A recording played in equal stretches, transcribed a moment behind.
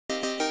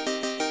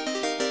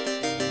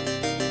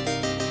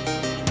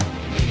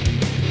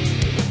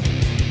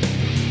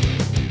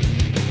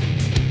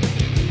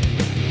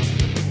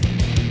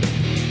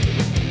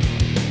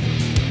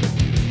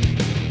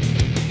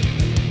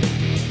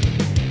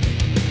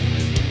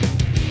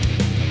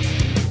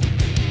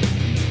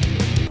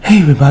Hey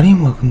everybody,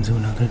 and welcome to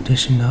another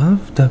edition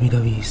of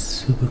WWE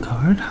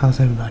Supercard. How's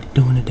everybody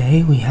doing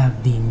today? We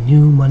have the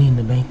new Money in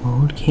the Bank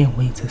mode. Can't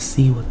wait to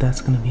see what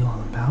that's going to be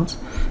all about.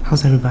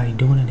 How's everybody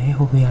doing today?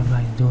 Hopefully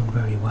everybody's doing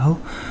very well.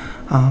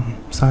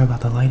 Sorry about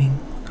the lighting.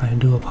 I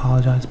do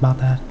apologize about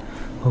that.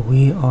 But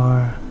we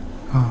are,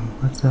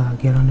 let's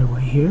get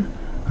underway here.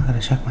 I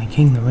gotta check my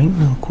King of the Ring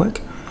real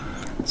quick.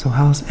 So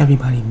how's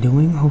everybody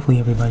doing? Hopefully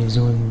everybody's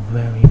doing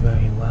very,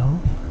 very well.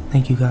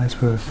 Thank you guys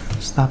for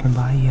stopping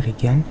by yet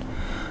again.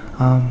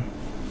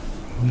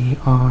 We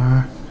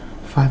are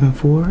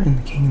 5-4 in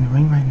the King of the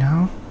Ring right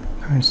now.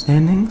 Current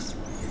standings.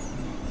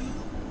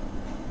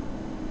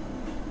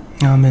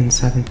 I'm in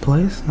 7th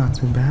place, not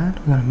too bad.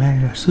 We gotta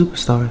manage our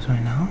superstars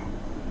right now.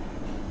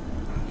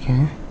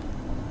 Okay.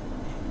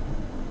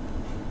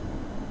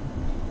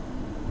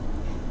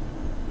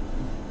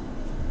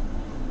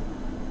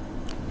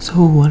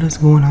 So what is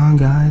going on,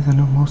 guys? I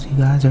know most of you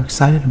guys are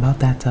excited about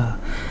that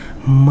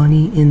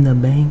Money in the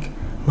Bank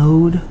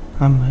mode.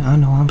 I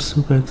know I'm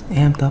super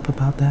amped up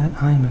about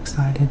that. I am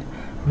excited,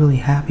 really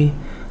happy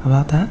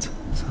about that.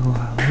 So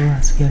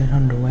let's get it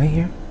underway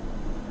here.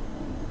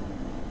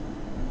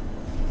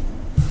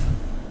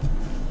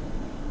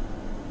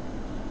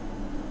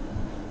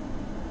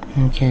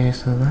 Okay,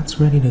 so that's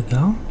ready to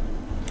go.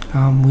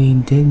 We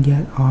did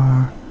get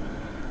our,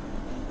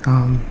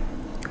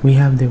 we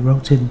have the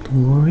Road to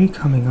Glory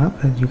coming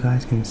up, as you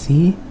guys can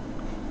see.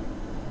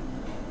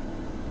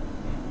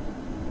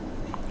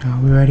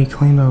 We already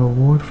claimed our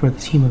reward for the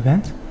team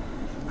event.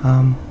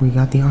 We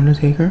got the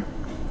Undertaker.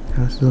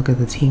 Let's look at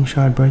the team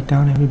shard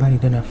breakdown. Everybody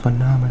did a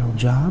phenomenal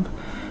job.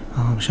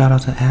 Shout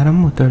out to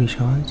Adam with 30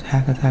 shards,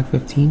 Hack Attack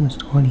 15 with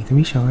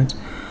 23 shards,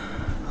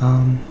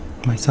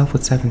 myself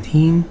with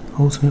 17,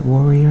 Ultimate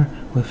Warrior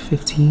with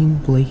 15,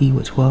 Blakey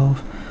with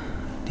 12,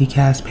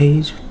 Decast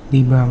Page,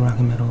 D Brown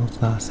Rocket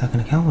Metal's second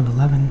account with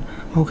 11,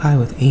 Mokai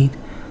with 8,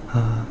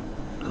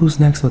 Who's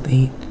Next with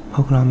 8,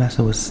 Pokemon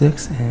Master with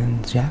 6,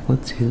 and Jack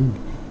with 2.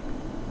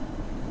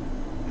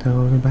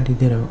 So everybody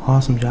did an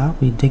awesome job.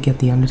 We did get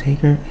the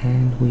Undertaker,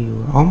 and we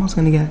were almost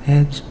going to get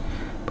Edge,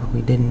 but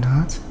we did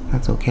not.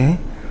 That's okay.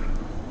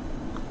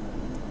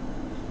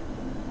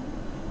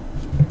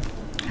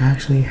 I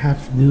actually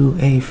have to do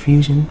a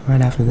fusion right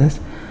after this.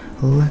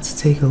 Let's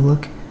take a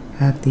look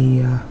at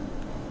the...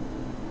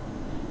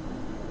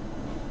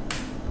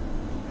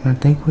 I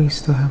think we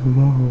still have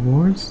more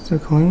rewards to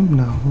claim.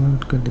 No, we're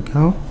good to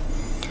go.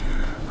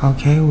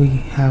 Okay, we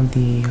have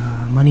the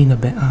Money in the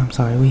Bank. I'm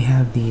sorry, we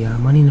have the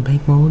Money in the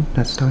Bank mode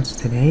that starts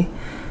today.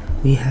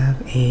 We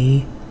have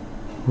a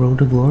Road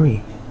to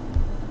Glory.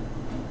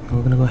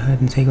 We're gonna go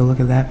ahead and take a look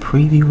at that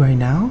preview right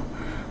now.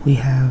 We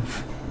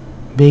have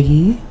Big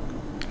E,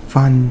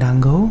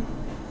 Fandango.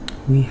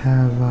 We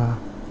have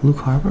Luke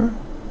Harper,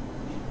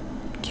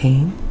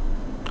 Kane,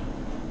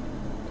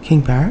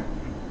 King Barrett.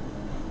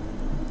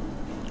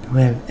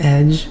 We have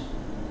Edge,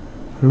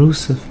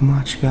 Rusev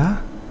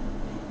Machka.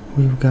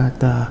 We've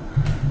got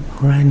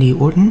Randy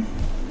Orton,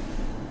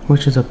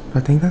 which is I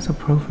think that's a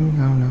pro for me,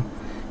 I don't know.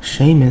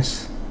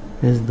 Sheamus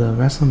is the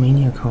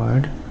WrestleMania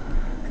card.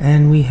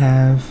 And we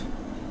have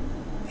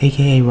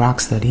AKA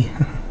Rocksteady.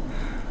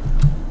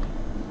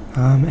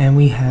 And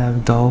we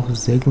have Dolph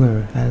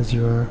Ziggler as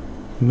your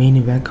main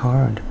event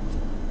card.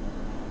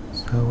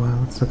 So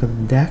let's look at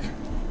the deck.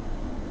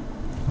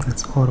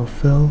 Let's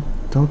autofill.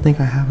 Don't think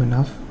I have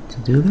enough to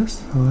do this,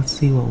 so let's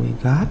see what we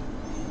got.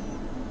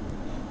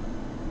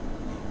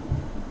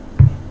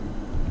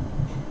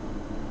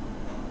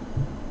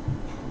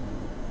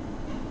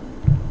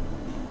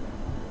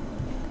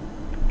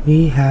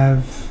 We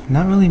have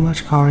not really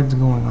much cards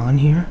going on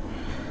here.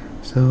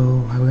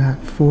 So I've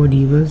got 4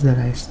 divas that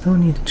I still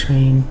need to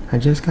train. I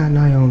just got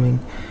Naomi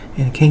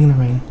in the King of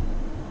the Ring,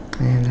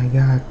 and I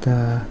got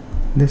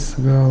this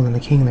girl in the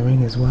King of the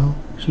Ring as well.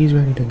 She's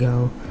ready to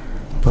go,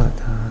 but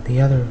the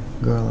other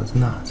girl is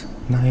not.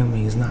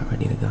 Naomi is not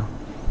ready to go.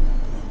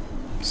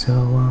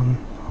 So well,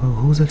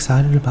 who's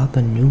excited about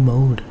the new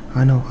mode?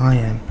 I know I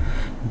am.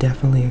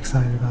 Definitely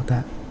excited about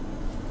that.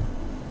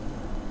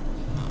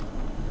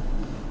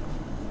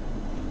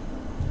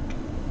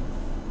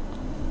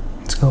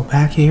 Go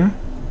back here.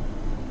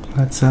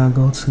 Let's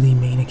go to the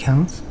main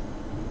accounts.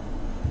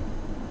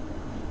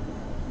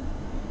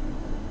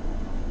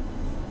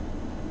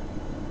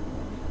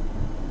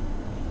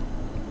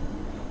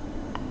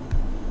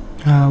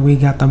 We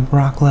got the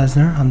Brock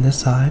Lesnar on this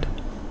side.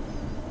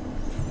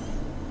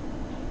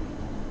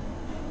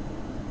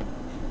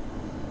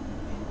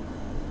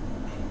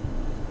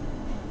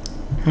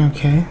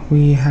 Okay,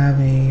 we have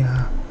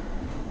a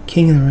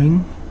King of the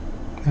Ring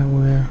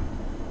that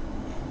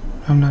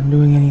I'm not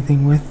doing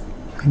anything with.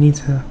 I need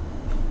to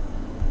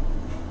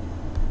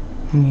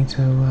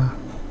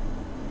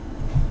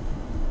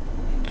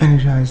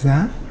energize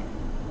that.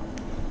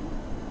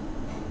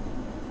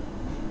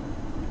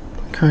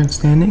 Current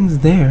standings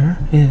there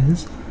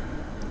is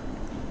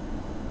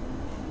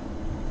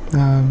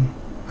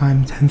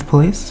I'm 10th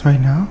place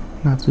right now,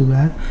 not too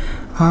bad.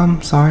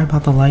 Sorry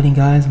about the lighting,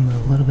 guys. I'm a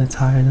little bit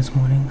tired this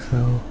morning,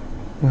 so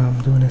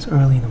I'm doing this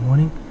early in the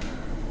morning.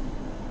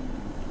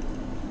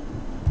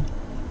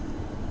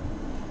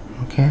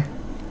 Okay.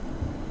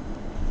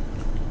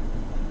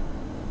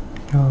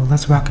 Oh,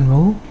 let's rock and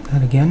roll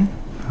that again.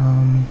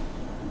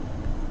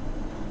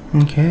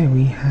 Okay,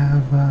 we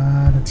have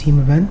the team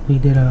event. We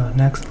did an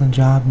excellent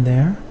job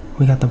there.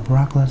 We got the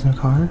Brock Lesnar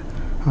card.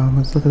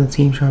 Let's look at the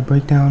team chart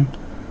breakdown.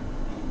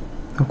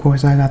 Of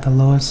course, I got the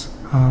lowest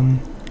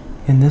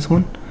in this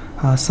one.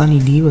 Sunny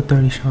D with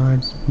 30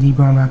 shards. D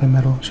Brown Rocket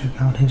Metal, check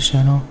out his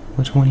channel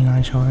with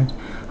 29 shards.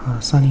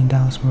 Sunny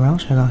Dallas Morel,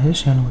 check out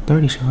his channel with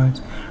 30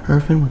 shards.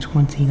 Irfan with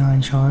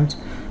 29 shards.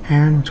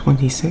 Aaron with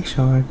 26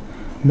 shards.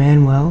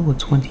 Manuel with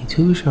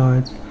 22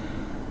 shards.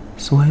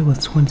 Sway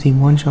with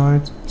 21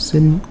 shards.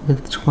 Sid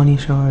with 20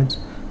 shards.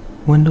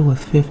 Wendell with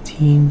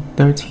 13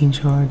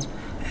 shards.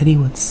 Eddie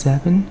with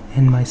 7,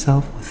 and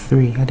myself with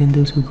 3. I didn't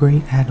do too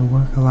great. I had to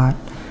work a lot,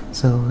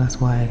 so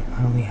that's why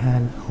I only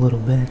had a little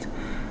bit.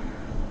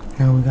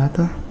 Now we got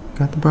the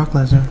Brock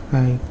Lesnar.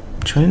 I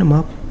trained him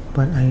up,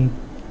 but I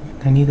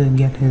need to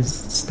get his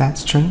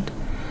stats trained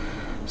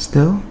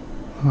still.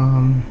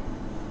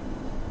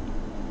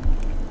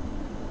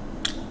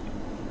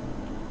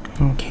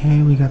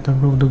 Okay, we got the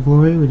Road to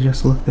Glory. We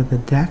just looked at the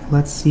deck.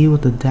 Let's see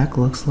what the deck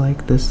looks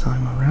like this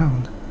time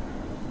around.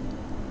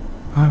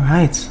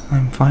 Alright,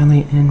 I'm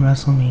finally in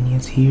WrestleMania.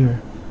 It's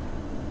here.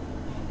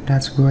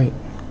 That's great.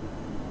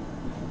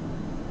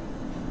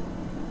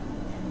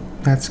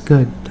 That's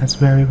good. That's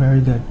very,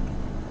 very good.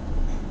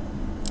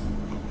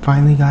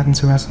 Finally got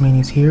into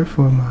WrestleMania. It's here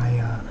for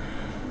my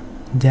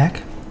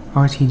deck,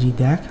 RTG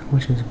deck,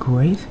 which is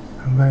great.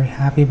 I'm very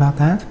happy about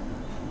that.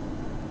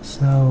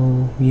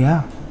 So,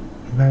 yeah,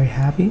 I'm very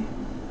happy.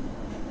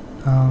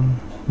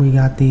 We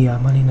got the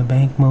Money in the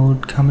Bank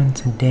mode coming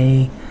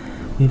today.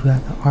 We've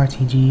got the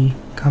RTG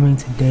coming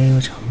today,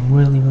 which I'm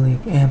really, really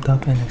amped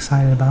up and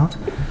excited about.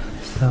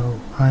 So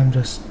I'm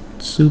just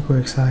super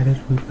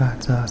excited. We've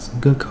got some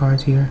good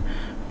cards here.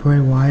 Bray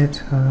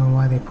Wyatt, I don't know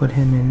why they put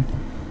him in.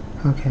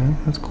 Okay,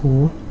 that's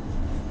cool.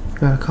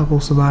 Got a couple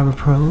Survivor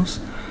Pros.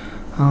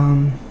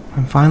 I'm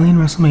finally in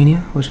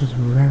WrestleMania, which is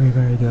very,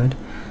 very good.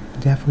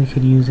 Definitely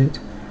could use it.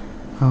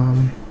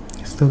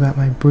 Still got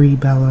my Brie,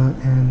 Bella,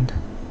 and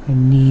I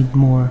need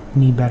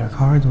better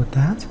cards with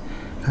that.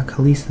 Got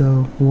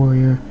Kalisto,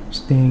 Warrior,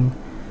 Sting,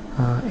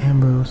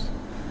 Ambrose,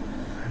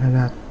 and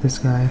I got this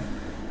guy.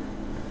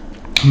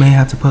 May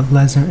have to put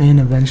Lesnar in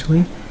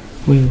eventually,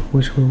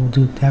 which we will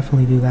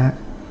definitely do that.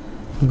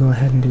 We'll go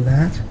ahead and do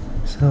that.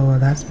 So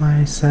that's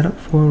my setup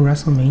for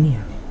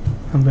WrestleMania.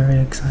 I'm very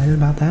excited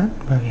about that,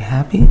 very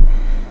happy.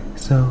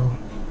 So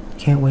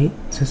can't wait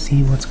to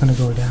see what's gonna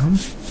go down.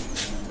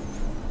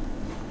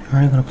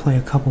 Alright, I'm gonna play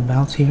a couple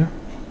bouts here.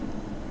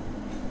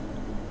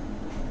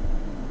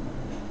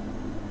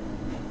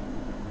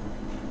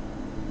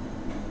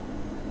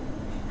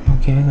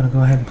 Okay, I'm gonna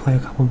go ahead and play a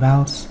couple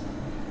bouts.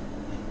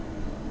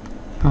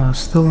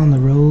 Still on the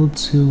road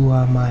to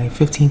my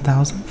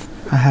 15,000th.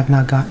 I have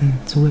not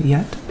gotten to it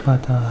yet,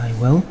 but I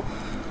will.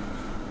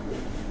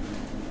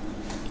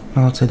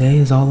 Well, today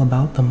is all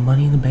about the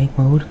Money in the Bank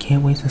mode.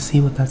 Can't wait to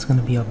see what that's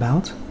gonna be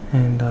about,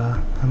 and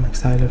I'm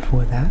excited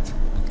for that.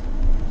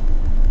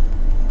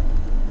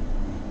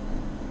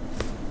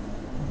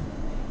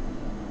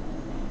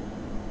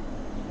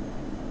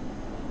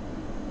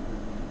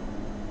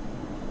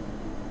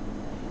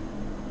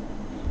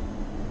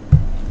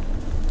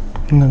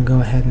 I'm gonna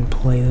go ahead and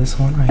play this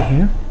one right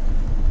here.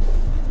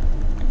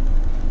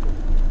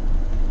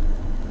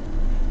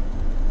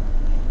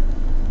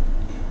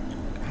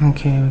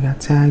 Okay, we got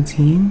tag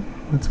team.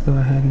 Let's go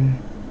ahead and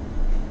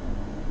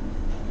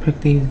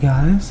pick these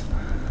guys.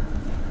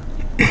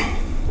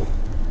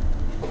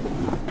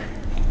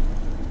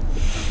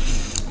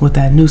 With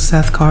that new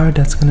Seth card,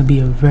 that's gonna be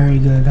a very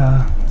good.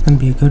 Gonna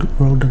be a good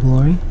Road to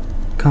Glory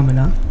coming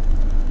up.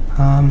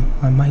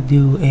 I might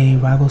do a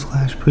Rivals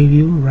Clash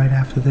preview right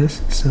after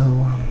this,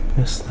 so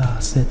just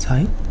sit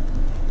tight.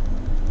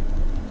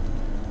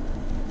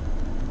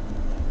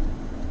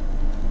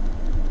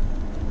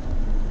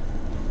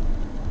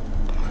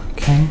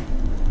 Okay,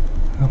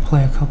 I'll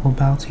play a couple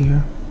bouts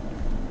here.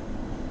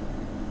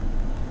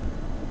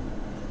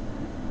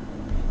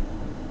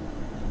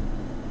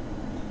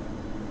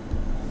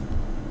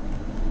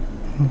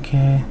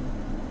 Okay.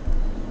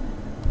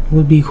 It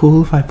would be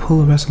cool if I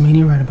pull a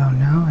WrestleMania right about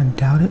now. I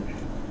doubt it.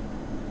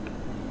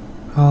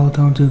 Oh,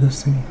 don't do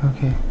this to me.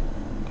 Okay.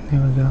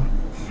 There we go.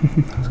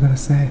 I was gonna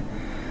say.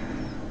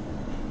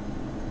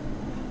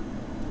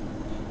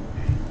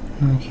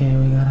 Okay,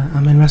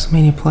 I'm in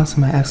WrestleMania Plus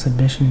in my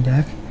exhibition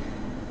deck.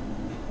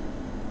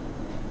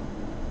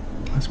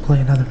 Let's play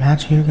another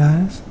match here,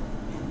 guys.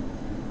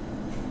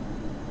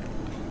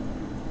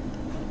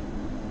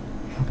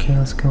 Okay,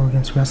 let's go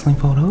against Wrestling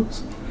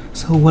Photos.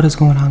 So what is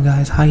going on,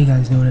 guys? How you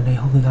guys doing today?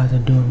 Hope you guys are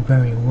doing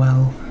very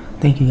well.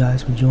 Thank you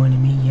guys for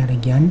joining me yet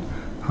again.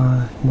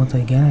 Once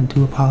again, I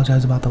do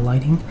apologize about the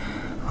lighting.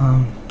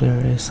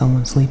 There is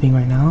someone sleeping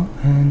right now,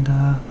 and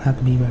I have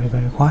to be very,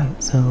 very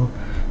quiet. So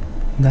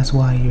that's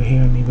why you're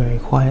hearing me very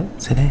quiet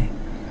today.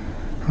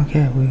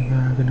 Okay, we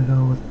are gonna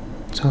go with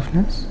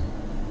Toughness.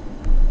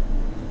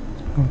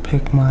 I'm gonna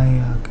pick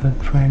my good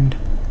friend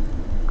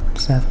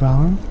Seth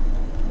Rollins.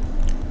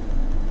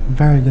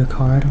 Very good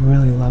card. I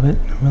really love it.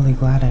 I'm really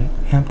glad I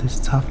amped his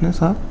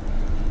toughness up.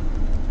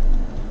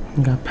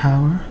 We got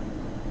power.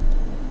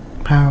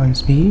 Power and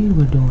speed.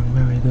 We're doing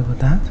very good with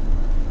that.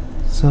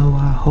 So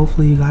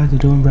hopefully you guys are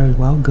doing very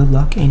well. Good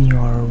luck in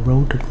your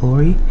road to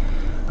glory.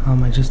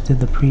 I just did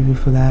the preview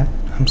for that.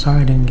 I'm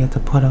sorry I didn't get to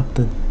put up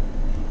the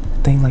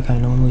thing like I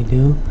normally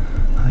do.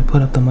 I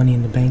put up the money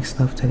in the bank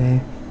stuff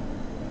today.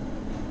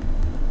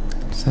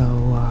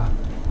 So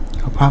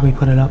I'll probably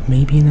put it up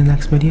maybe in the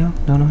next video.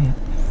 Don't know yet.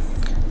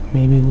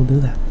 Maybe we'll do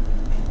that.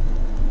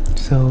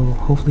 So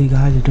hopefully you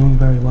guys are doing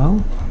very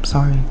well. I'm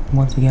sorry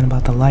once again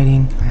about the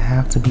lighting. I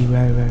have to be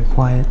very, very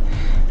quiet.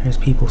 There's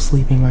people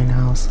sleeping right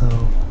now,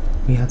 so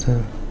we have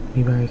to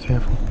be very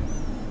careful.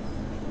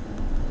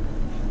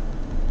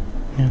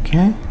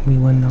 Okay, we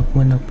end up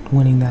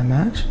winning that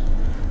match.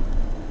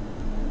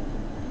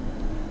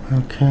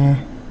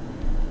 Okay.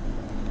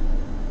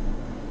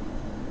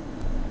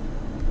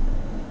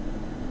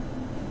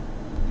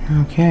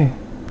 Okay.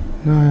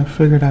 No, I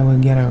figured I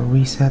would get a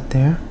reset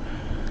there.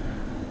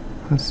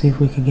 Let's see if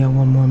we could get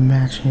one more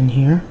match in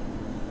here.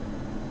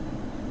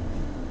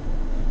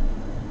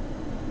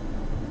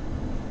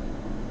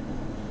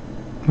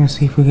 Let's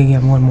see if we can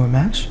get one more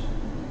match.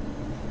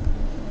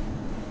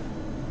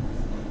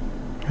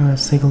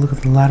 Let's take a look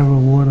at the ladder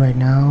reward right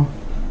now.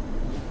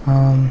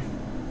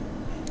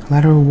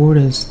 Ladder reward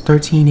is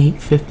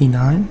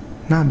 13,859.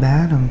 Not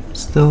bad. I'm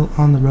still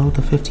on the road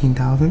to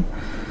 15,000.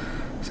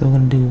 So we're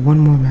gonna do one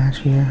more match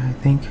here, I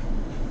think.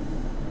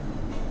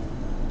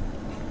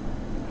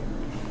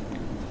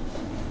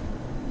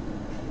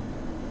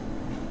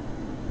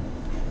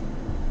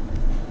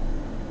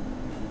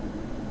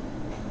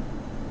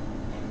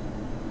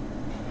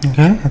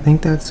 Okay, I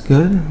think that's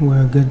good.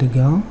 We're good to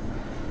go.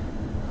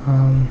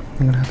 I'm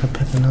gonna have to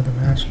pick another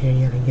match here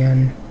yet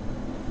again.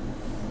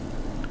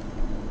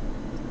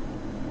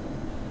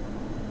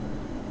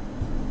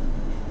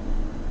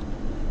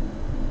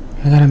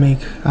 I gotta make,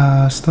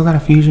 still got a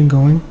fusion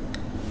going.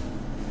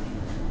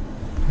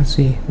 Let's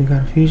see, we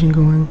got a fusion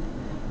going.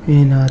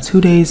 In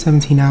 2 days,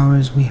 17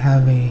 hours, we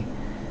have a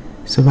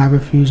Survivor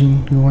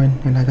fusion going,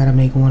 and I gotta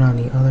make one on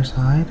the other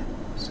side.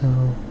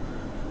 So,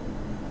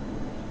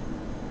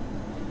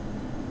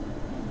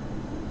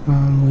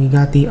 we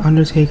got the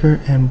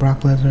Undertaker and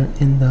Brock Lesnar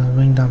in the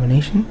ring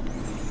domination.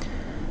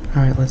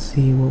 Alright, let's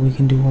see what we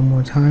can do one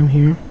more time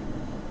here.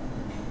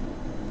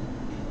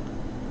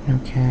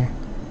 Okay.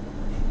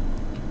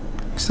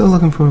 Still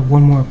looking for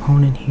one more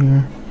opponent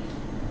here.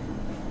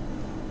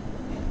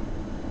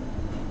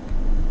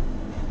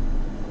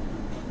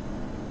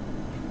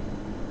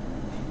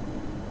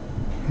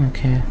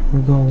 Okay,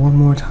 we'll go one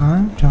more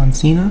time. John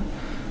Cena.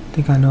 I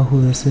think I know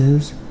who this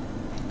is.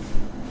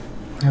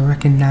 I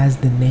recognize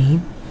the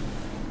name.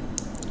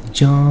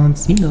 John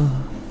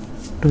Cena.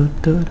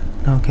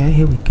 Okay,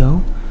 here we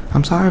go.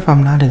 I'm sorry if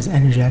I'm not as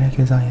energetic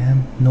as I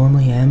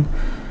normally am.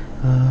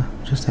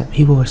 Just that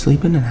people are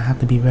sleeping and I have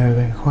to be very,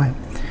 very quiet.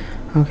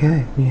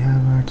 Okay, we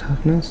have our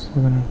toughness.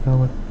 We're gonna go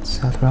with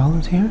Seth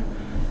Rollins here.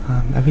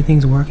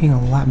 Everything's working a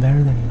lot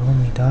better than it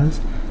normally does,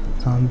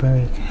 so I'm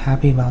very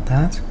happy about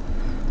that.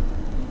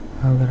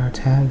 We got our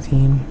tag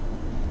team.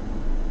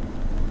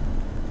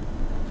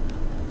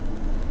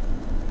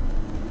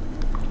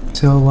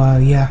 So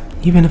yeah,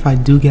 even if I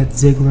do get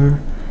Ziggler,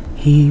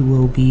 he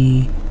will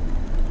be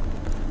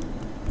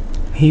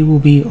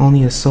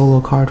only a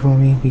solo card for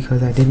me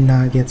because I did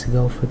not get to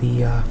go for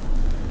the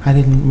I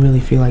didn't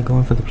really feel like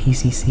going for the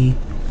PCC,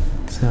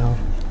 so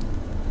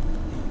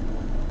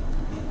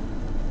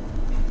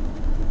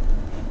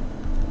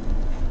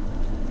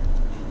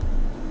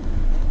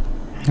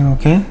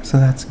okay, so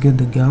that's good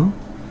to go.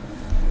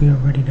 We are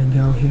ready to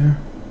go here.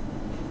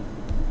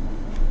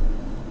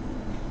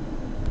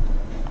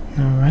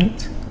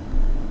 Alright,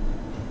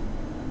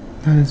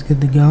 that is good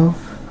to go.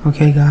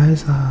 Okay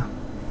guys,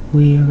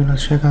 we are gonna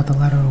check out the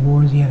ladder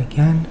rewards yet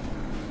again.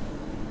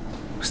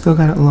 Still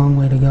got a long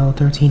way to go,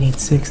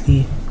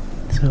 13,860.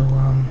 So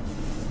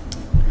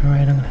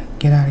alright, I'm gonna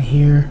get out of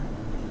here.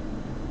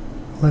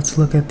 Let's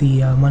look at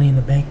the money in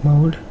the bank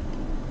mode.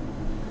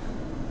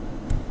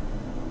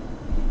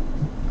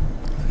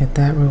 Look at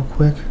that real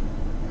quick.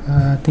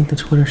 I think the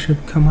Twitter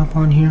should come up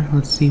on here.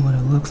 Let's see what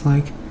it looks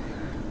like.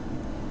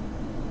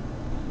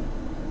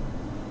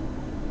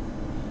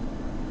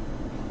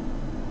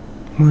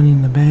 Money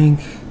in the bank.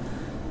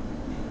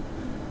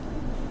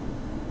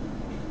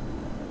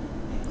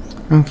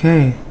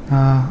 Okay,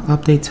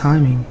 update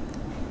timing.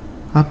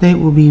 Update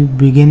will be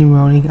beginning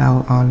rolling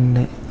out on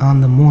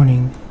the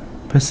morning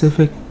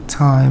Pacific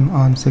time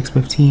on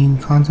 6:15.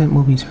 Content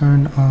will be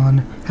turned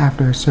on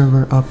after a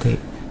server update.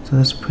 So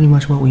that's pretty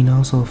much what we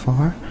know so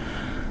far.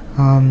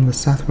 The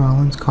Seth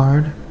Rollins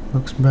card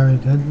looks very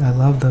good. I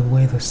love the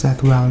way the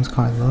Seth Rollins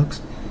card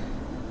looks.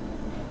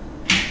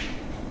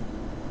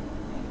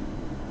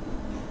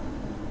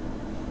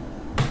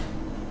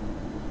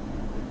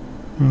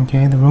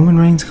 Okay, the Roman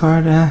Reigns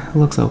card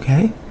looks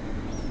okay,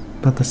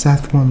 but the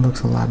Seth one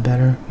looks a lot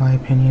better, in my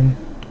opinion.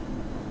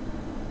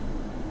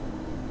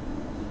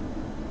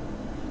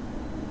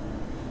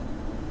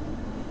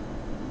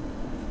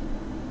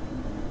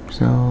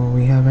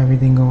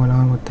 everything going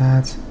on with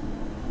that.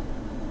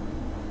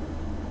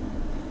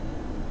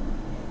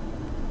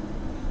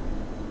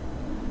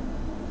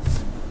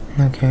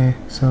 Okay,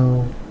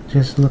 so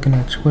just looking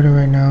at Twitter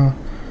right now.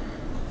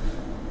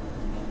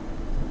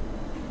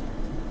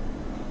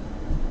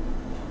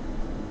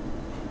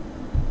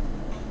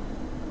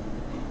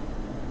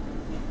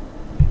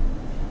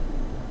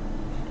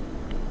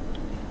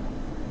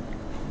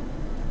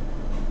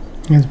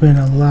 There's been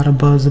a lot of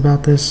buzz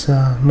about this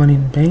Money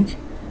in the Bank.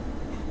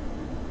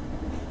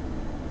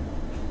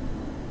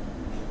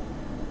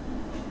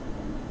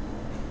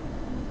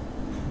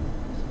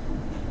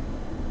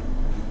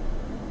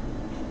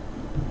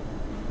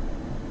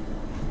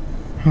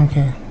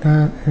 Okay,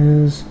 that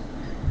is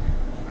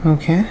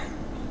okay.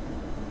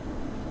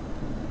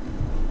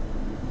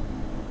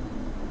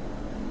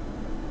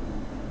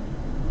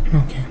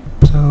 Okay,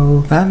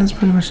 so that is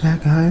pretty much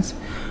that, guys,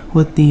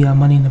 with the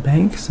Money in the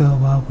Bank.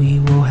 So we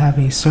will have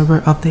a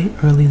server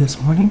update early this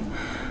morning.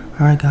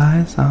 Alright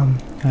guys,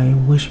 I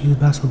wish you the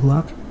best of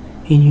luck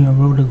in your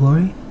road to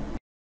glory.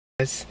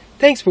 Guys,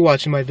 thanks for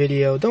watching my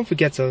video. Don't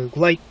forget to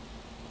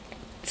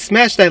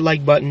smash that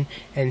like button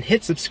and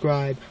hit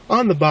subscribe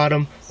on the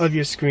bottom of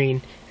your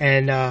screen,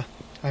 and I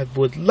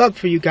would love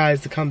for you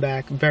guys to come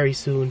back very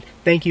soon.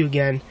 Thank you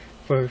again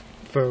for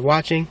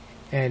watching,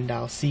 and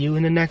I'll see you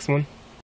in the next one.